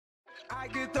I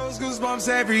get those goosebumps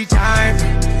every time.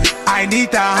 I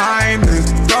need the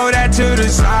Heimlich, throw that to the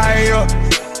side.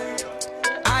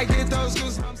 I get those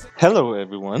goosebumps. Hello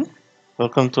everyone,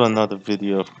 welcome to another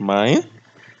video of mine,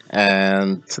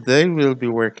 and today we'll be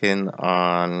working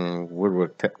on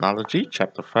Woodwork Technology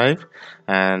Chapter 5,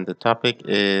 and the topic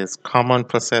is Common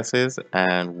Processes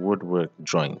and Woodwork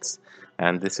Joints,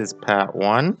 and this is part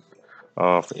 1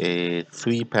 of a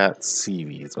 3-part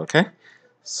series. Okay,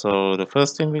 so the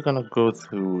first thing we're going to go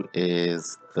through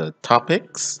is the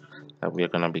topics that we're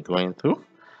going to be going through,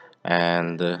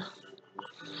 and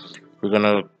we're going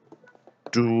to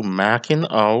do marking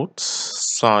out,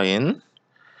 sawing,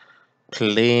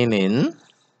 planing,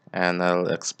 and I'll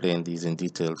explain these in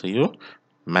detail to you,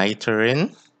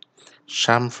 mitering,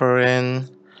 chamfering,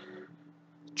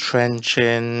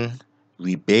 trenching,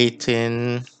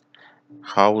 rebating,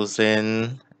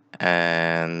 housing,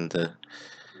 and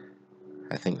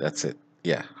I think that's it.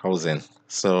 Yeah, housing.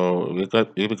 So we'll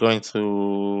be going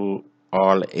through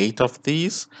all 8 of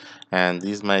these, and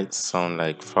these might sound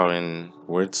like foreign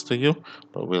words to you,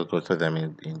 but we'll go through them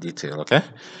in detail, okay?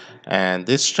 And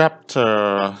this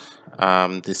chapter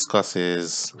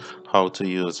discusses how to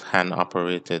use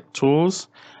hand-operated tools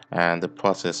and the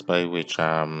process by which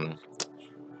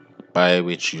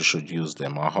you should use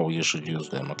them, or how you should use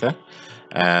them, okay?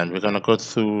 And we're going to go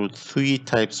through 3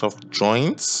 types of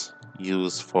joints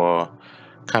used for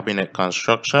cabinet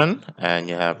construction, and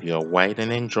you have your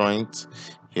widening joint,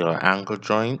 your angle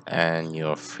joint, and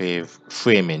your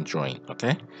framing joint,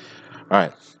 okay? All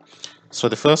right, so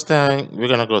the first thing we're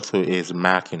going to go through is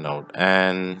marking out,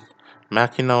 and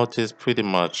marking out is pretty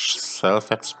much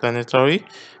self-explanatory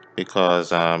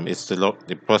because it's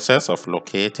the process of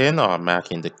locating or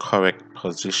marking the correct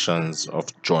positions of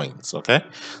joints. Okay,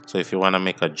 so if you want to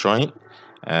make a joint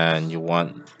and you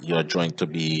want your joint to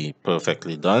be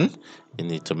perfectly done, you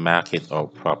need to mark it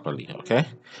out properly. Okay,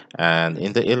 and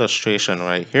in the illustration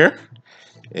right here,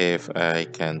 if I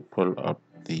can pull up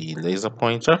the laser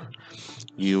pointer,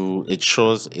 it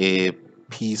shows a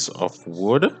piece of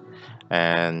wood,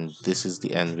 and this is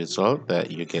the end result that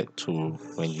you get to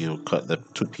when you cut the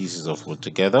 2 pieces of wood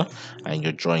together and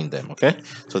you join them. Okay,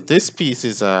 so this piece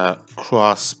is a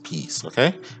cross piece.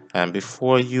 Okay, and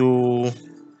before you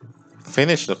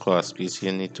finish the cross piece,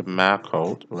 you need to mark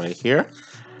out right here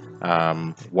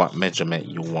what measurement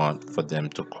you want for them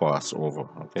to cross over.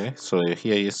 Okay, so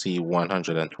here you see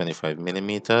 125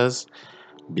 millimeters,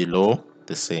 below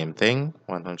the same thing,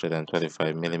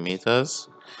 125 millimeters,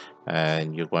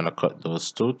 and you're going to cut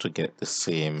those two to get the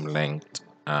same length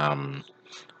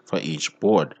for each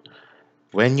board.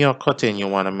 When you're cutting, you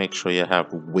want to make sure you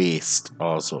have waste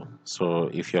also. So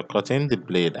if you're cutting, the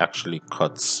blade actually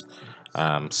cuts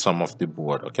some of the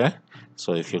board. Okay,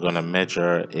 so if you're going to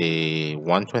measure a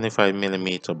 125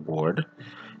 millimeter board,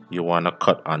 you want to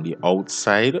cut on the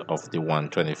outside of the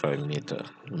 125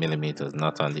 millimeters,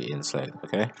 not on the inside.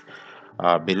 Okay,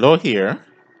 below here,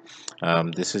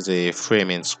 this is a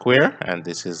framing square, and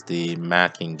this is the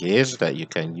marking gauge that you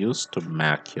can use to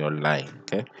mark your line.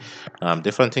 Okay,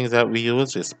 different things that we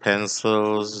use is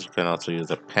pencils. You can also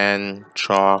use a pen,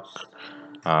 chalk,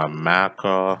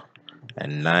 marker, a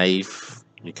knife.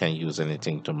 You can use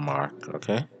anything to mark.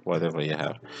 Okay, whatever you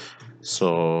have.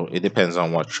 So it depends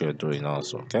on what you're doing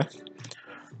also. Okay,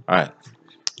 all right.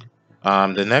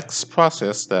 The next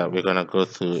process that we're going to go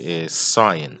through is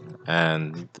sawing,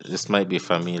 and this might be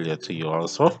familiar to you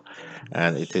also,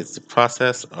 and it is the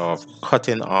process of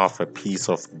cutting off a piece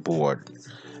of board.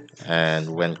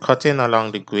 And when cutting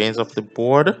along the grains of the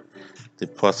board, the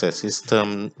process is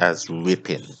termed as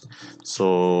ripping.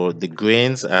 So the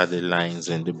grains are the lines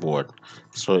in the board.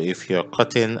 So if you're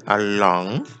cutting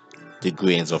along the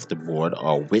grains of the board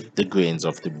or with the grains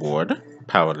of the board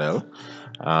parallel,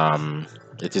 um,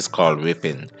 it is called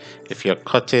ripping. If you're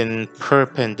cutting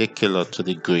perpendicular to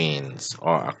the grains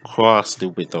or across the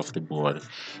width of the board,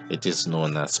 it is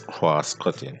known as cross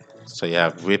cutting. So you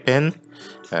have ripping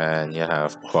and you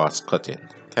have cross cutting.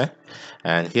 Okay,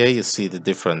 and here you see the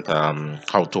different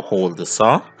how to hold the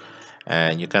saw,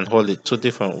 and you can hold it 2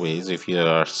 different ways. If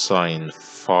you're sawing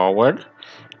forward,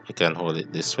 you can hold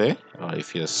it this way, or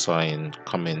if you're sawing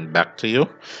coming back to you,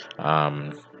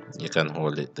 you can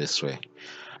hold it this way.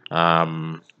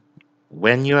 um,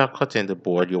 when you are cutting the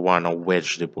board, you want to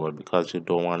wedge the board because you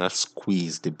don't want to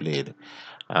squeeze the blade.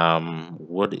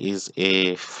 Wood is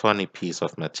a funny piece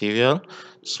of material,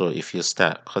 so if you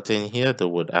start cutting here, the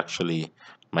wood actually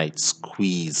might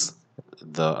squeeze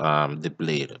the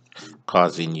blade,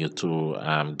 causing you to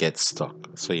get stuck.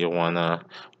 So you want to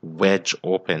wedge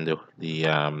open the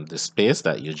space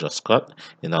that you just cut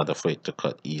in order for it to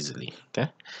cut easily. Okay,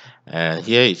 and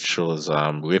here it shows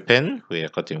ripping, where you're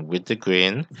cutting with the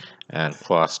grain, and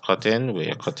cross cutting, where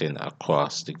you're cutting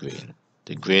across the grain.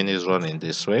 The grain is running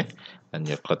this way, and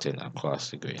you're cutting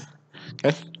across the grain.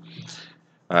 Okay,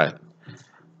 all right.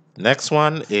 Next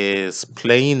one is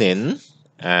planing,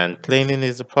 and planing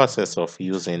is the process of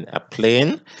using a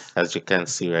plane, as you can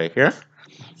see right here.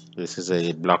 This is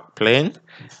a block plane,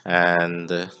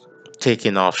 and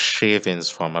taking off shavings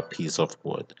from a piece of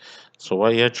board. So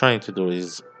what you're trying to do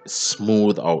is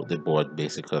smooth out the board,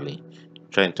 basically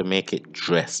trying to make it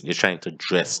dress. You're trying to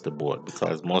dress the board,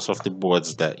 because most of the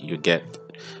boards that you get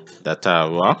that are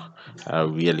raw are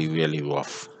really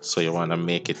rough. So you want to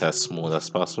make it as smooth as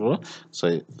possible, so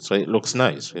it looks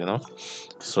nice, you know.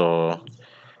 So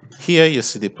here you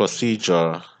see the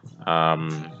procedure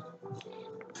um,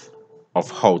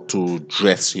 of how to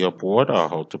dress your board, or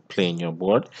how to plane your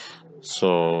board.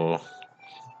 So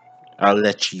I'll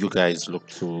let you guys look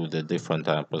through the different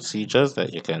procedures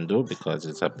that you can do, because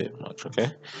it's a bit much.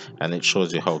 Okay, and it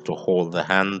shows you how to hold the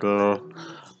handle,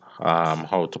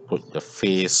 how to put the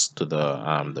face to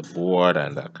the board,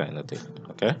 and that kind of thing.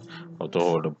 Okay, how to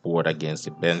hold the board against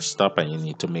the bench top, and you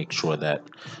need to make sure that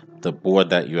the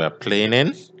board that you are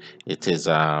planing, it is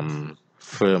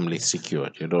firmly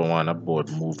secured. You don't want a board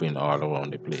moving all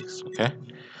around the place. Okay,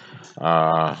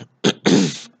 uh,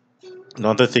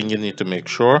 another thing you need to make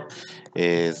sure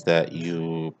is that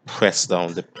you press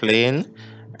down the plane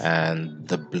and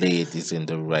the blade is in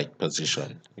the right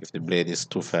position. If the blade is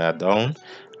too far down,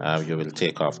 you will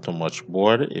take off too much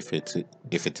board. If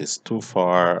it is too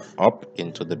far up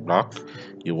into the block,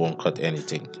 you won't cut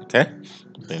anything. Okay,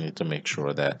 so you need to make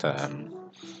sure that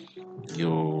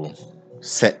you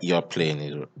set your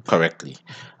plane correctly.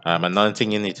 Another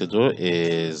thing you need to do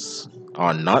is,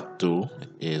 or not do,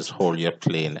 is hold your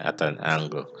plane at an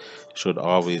angle. It should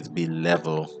always be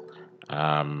level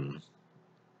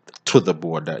to the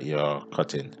board that you're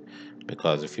cutting,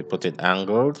 because if you put it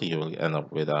angled, you will end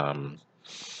up with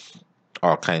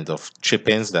all kinds of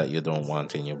chippings that you don't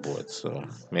want in your board. So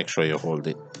make sure you hold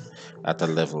it at a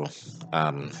level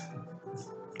um,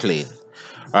 plane.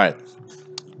 All right.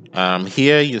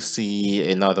 Here you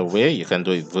see another way. You can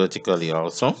do it vertically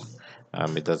also.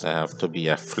 It doesn't have to be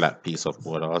a flat piece of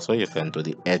board. Also, you can do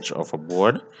the edge of a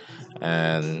board,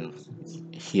 and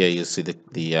here you see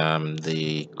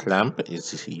the clamp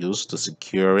is used to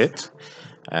secure it,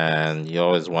 and you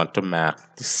always want to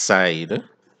mark the side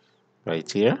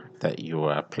right here that you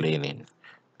are planing,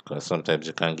 because sometimes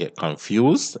you can get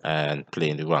confused and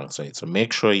plane the wrong side. So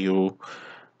make sure you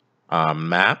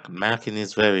marking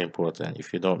is very important.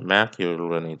 If you don't mark, you'll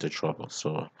run into trouble.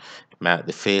 So mark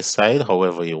the face side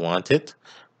however you want it,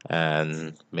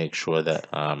 and make sure that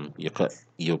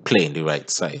you plane the right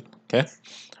side. Okay,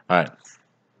 all right.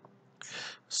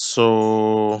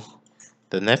 So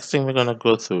the next thing we're gonna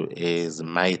go through is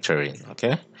mitering.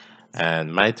 Okay,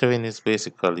 and mitering is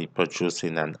basically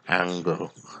producing an angle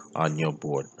on your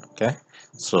board. Okay,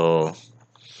 so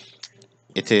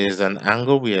it is an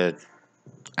angle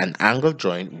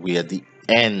joint where the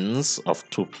ends of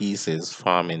two pieces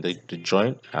forming the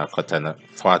joint are cut at a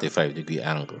 45-degree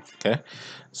angle. Okay,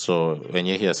 so when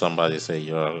you hear somebody say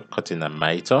you're cutting a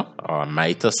miter or a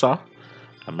miter saw,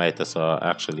 a miter saw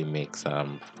actually makes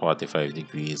 45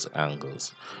 degrees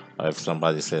angles. Or if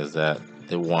somebody says that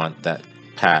they want that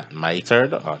part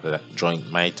mitered, or that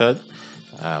joint mitered,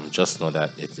 just know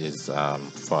that it is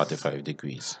 45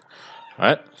 degrees. All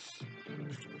right.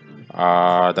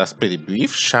 That's pretty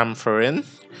brief. Chamfering.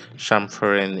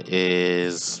 Chamfering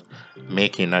is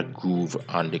making a groove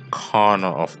on the corner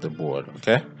of the board.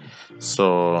 Okay,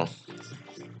 so,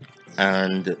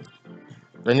 and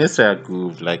when you say a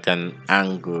groove, like an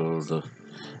angled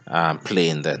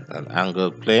plane, then an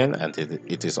angled plane, and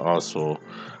it is also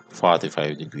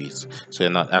 45 degrees. So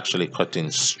you're not actually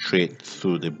cutting straight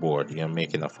through the board. You're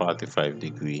making a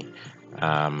 45-degree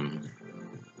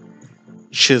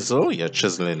chisel. You're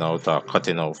chiseling out or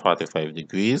cutting out 45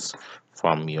 degrees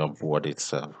from your board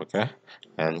itself. Okay,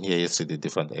 and here you see the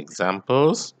different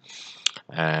examples,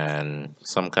 and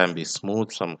some can be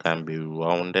smooth, some can be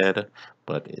rounded,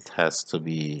 but it has to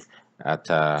be at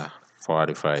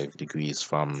 45 degrees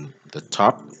from the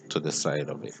top to the side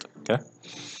of it. Okay,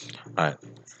 all right.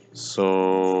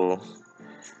 So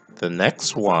the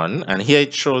next one, and here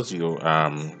it shows you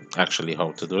actually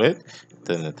how to do it.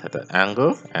 Turn it at an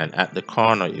angle, and at the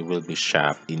corner it will be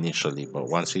sharp initially, but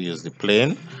once you use the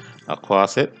plane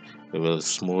across it, it will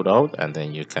smooth out, and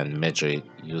then you can measure it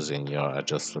using your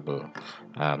adjustable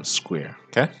square.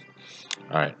 Okay.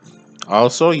 All right.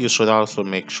 Also, you should also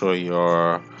make sure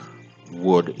your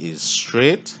wood is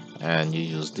straight, and you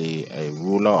use a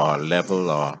ruler or level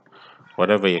or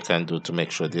whatever you can do to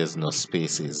make sure there's no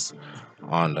spaces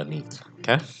underneath.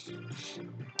 Okay.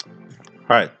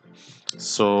 All right.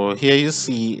 So here you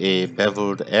see a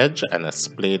beveled edge and a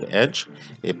splayed edge.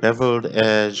 A beveled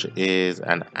edge is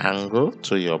an angle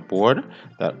to your board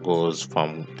that goes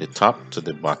from the top to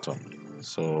the bottom.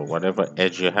 So whatever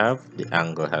edge you have, the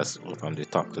angle has to go from the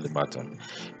top to the bottom.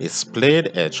 A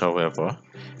splayed edge, however,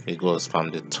 it goes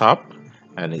from the top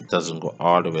and it doesn't go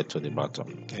all the way to the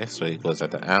bottom. Okay, so it goes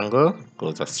at an angle,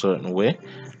 goes a certain way,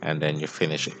 and then you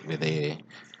finish it with a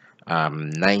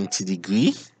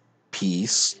 90-degree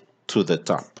piece to the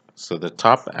top. So the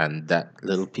top and that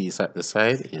little piece at the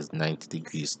side is 90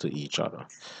 degrees to each other.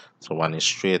 So one is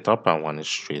straight up and one is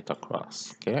straight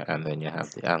across. Okay, and then you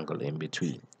have the angle in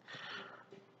between.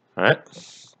 All right.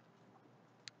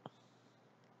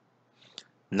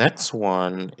 Next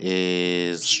one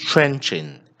is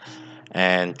trenching.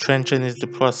 And trenching is the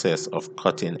process of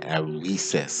cutting a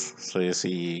recess. So you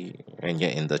see, when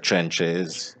you're in the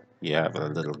trenches, you have a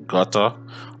little gutter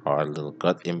or a little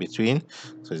gut in between.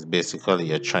 So it's basically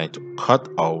you're trying to cut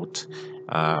out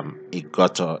a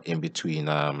gutter in between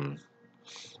the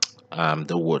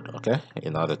wood, okay,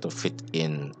 in order to fit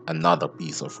in another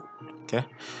piece of wood. Okay,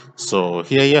 so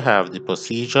here you have the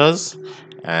procedures,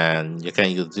 and you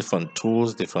can use different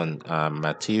tools, different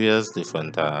materials,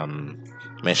 different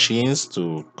machines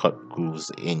to cut grooves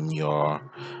in your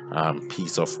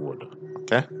piece of wood.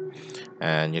 Okay,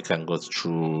 and you can go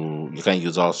through, you can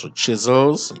use also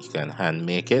chisels, you can hand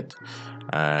make it,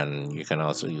 and you can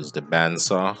also use the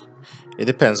bandsaw. It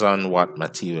depends on what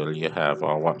material you have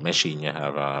or what machine you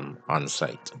have on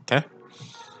site. Okay.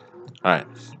 All right.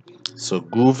 So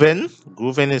grooving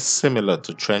is similar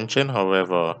to trenching.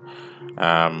 However,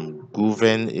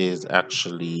 grooving is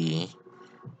actually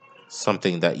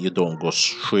something that you don't go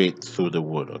straight through the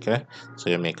wood. Okay. So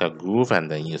you make a groove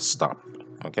and then you stop.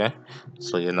 Okay.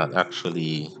 So you're not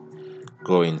actually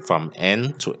going from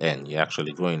end to end. You're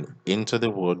actually going into the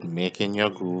wood, making your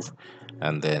groove,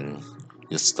 and then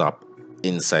you stop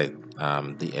inside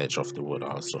the edge of the wood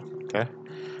also. Okay.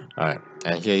 All right.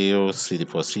 And here you see the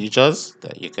procedures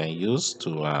that you can use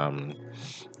to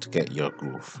get your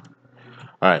groove.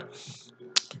 All right.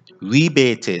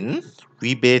 Rebating.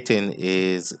 Rebating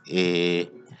is a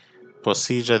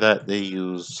procedure that they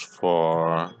use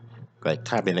for like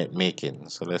cabinet making.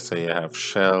 So let's say you have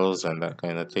shelves and that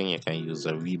kind of thing, you can use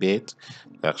a rebate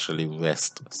to actually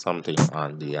rest something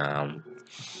on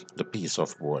the piece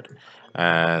of board,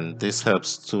 and this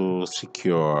helps to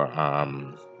secure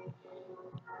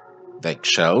like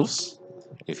shelves.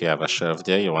 If you have a shelf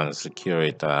there, you want to secure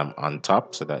it on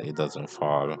top so that it doesn't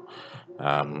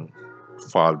um,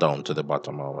 fall down to the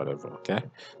bottom or whatever. Okay,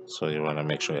 so you want to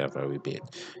make sure you have a rebate.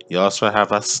 You also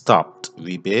have a stopped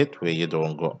rebate where you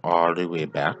don't go all the way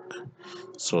back.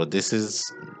 So this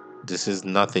is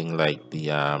nothing like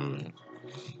the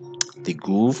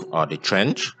groove or the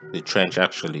trench. The trench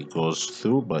actually goes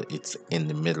through, but it's in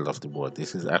the middle of the board.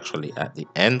 This is actually at the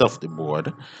end of the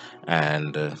board,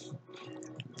 and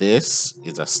this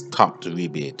is a stopped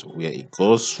rebate where it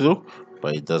goes through,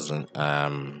 but it doesn't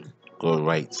go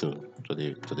right through to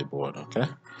the board. Okay.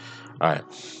 All right.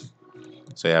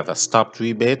 So you have a stopped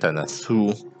rebate and a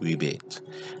through rebate,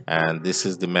 and this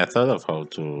is the method of how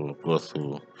to go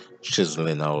through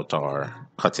chiseling out or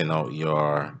cutting out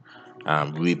your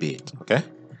rebate. Okay.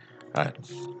 All right.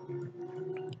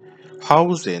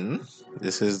 Housing.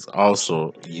 This is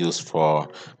also used for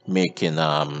making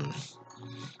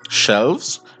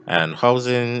shelves, and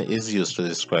housing is used to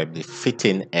describe the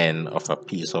fitting end of a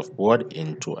piece of board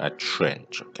into a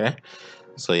trench. Okay,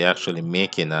 so you're actually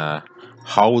making a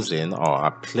housing or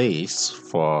a place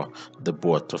for the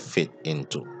board to fit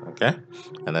into. Okay,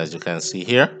 and as you can see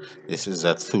here, this is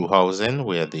a through housing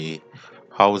where the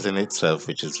housing itself,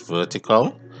 which is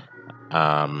vertical,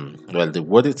 well, the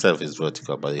wood itself is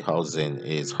vertical, but the housing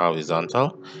is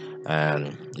horizontal,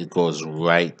 and it goes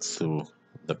right through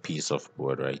the piece of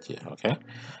board right here. Okay,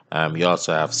 you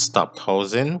also have stopped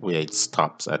housing where it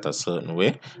stops at a certain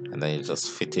way, and then you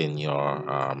just fit in your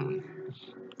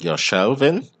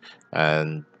shelving.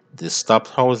 And the stopped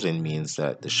housing means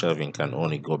that the shelving can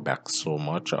only go back so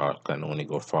much or can only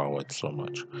go forward so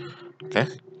much. Okay,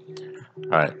 all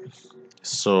right.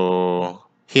 So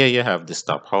here you have the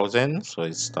stop housing, so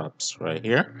it stops right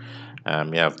here.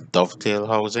 You have dovetail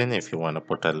housing if you want to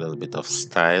put a little bit of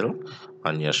style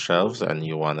on your shelves and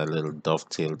you want a little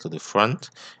dovetail to the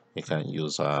front. You can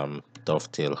use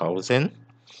dovetail housing.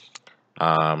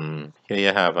 Here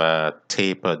you have a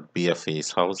tapered bare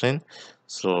face housing.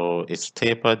 So it's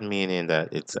tapered, meaning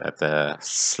that it's at a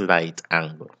slight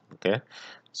angle. Okay,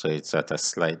 so it's at a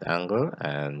slight angle,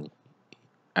 and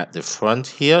at the front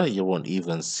here you won't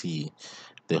even see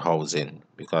the housing,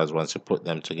 because once you put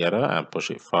them together and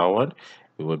push it forward,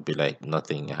 it would be like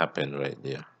nothing happened right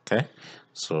there. Okay,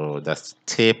 so that's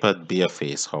tapered bare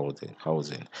face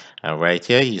housing. And right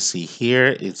here you see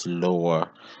here it's lower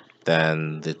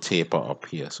than the taper up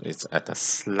here, so it's at a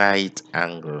slight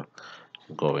angle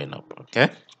going up.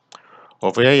 Okay,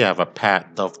 over here you have a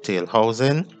pat dovetail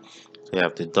housing. So you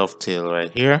have the dovetail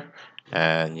right here,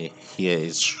 and here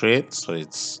is straight, so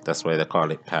it's that's why they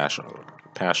call it partial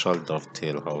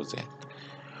dovetail housing.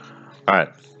 All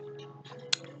right.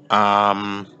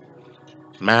 Um,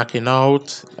 Marking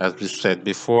out, as we said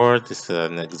before, this is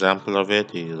an example of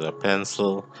it. You use a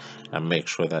pencil and make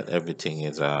sure that everything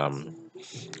is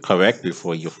correct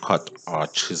before you cut or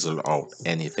chisel out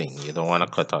anything. You don't want to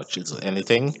cut or chisel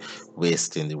anything,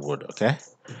 wasting the wood. Okay.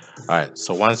 All right.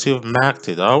 So once you've marked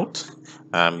it out,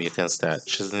 you can start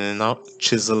chiseling out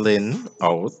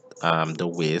the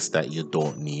waste that you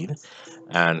don't need.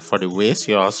 And for the waist,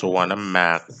 you also want to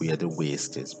mark where the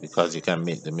waist is, because you can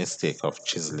make the mistake of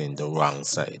chiseling the wrong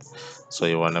side. So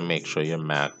you want to make sure you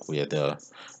mark where the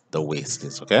waist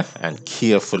is, okay? And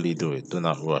carefully do it. Do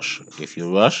not rush. If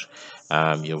you rush,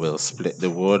 you will split the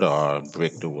wood or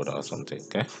break the wood or something,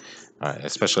 okay? All right,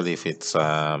 especially if it's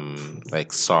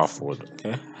like softwood,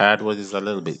 okay? Hardwood is a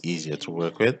little bit easier to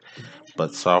work with,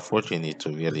 but softwood you need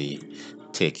to really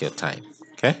take your time,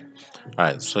 okay? All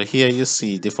right, so here you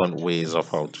see different ways of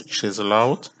how to chisel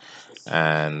out,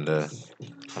 and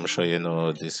I'm sure you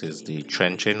know this is the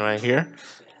trenching right here.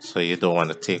 So you don't want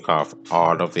to take off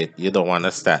all of it. You don't want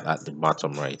to start at the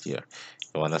bottom right here.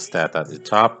 You want to start at the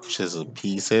top, chisel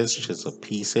pieces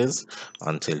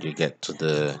until you get to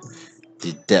the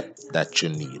depth that you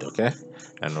need, okay?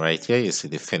 And right here you see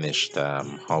the finished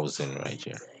housing right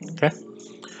here, okay?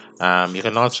 You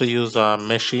can also use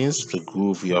machines to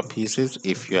groove your pieces.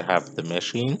 If you have the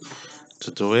machine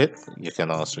to do it, you can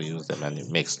also use them, and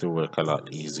it makes the work a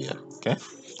lot easier, okay,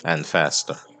 and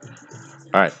faster.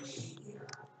 All right,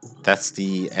 that's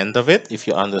the end of it. If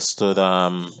you understood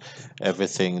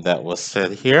everything that was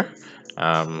said here,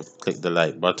 click the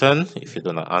like button. If you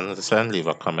do not understand, leave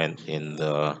a comment in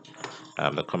the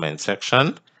comment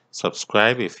section.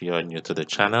 Subscribe if you are new to the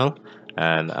channel,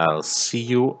 and I'll see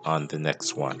you on the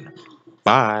next one.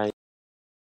 Bye.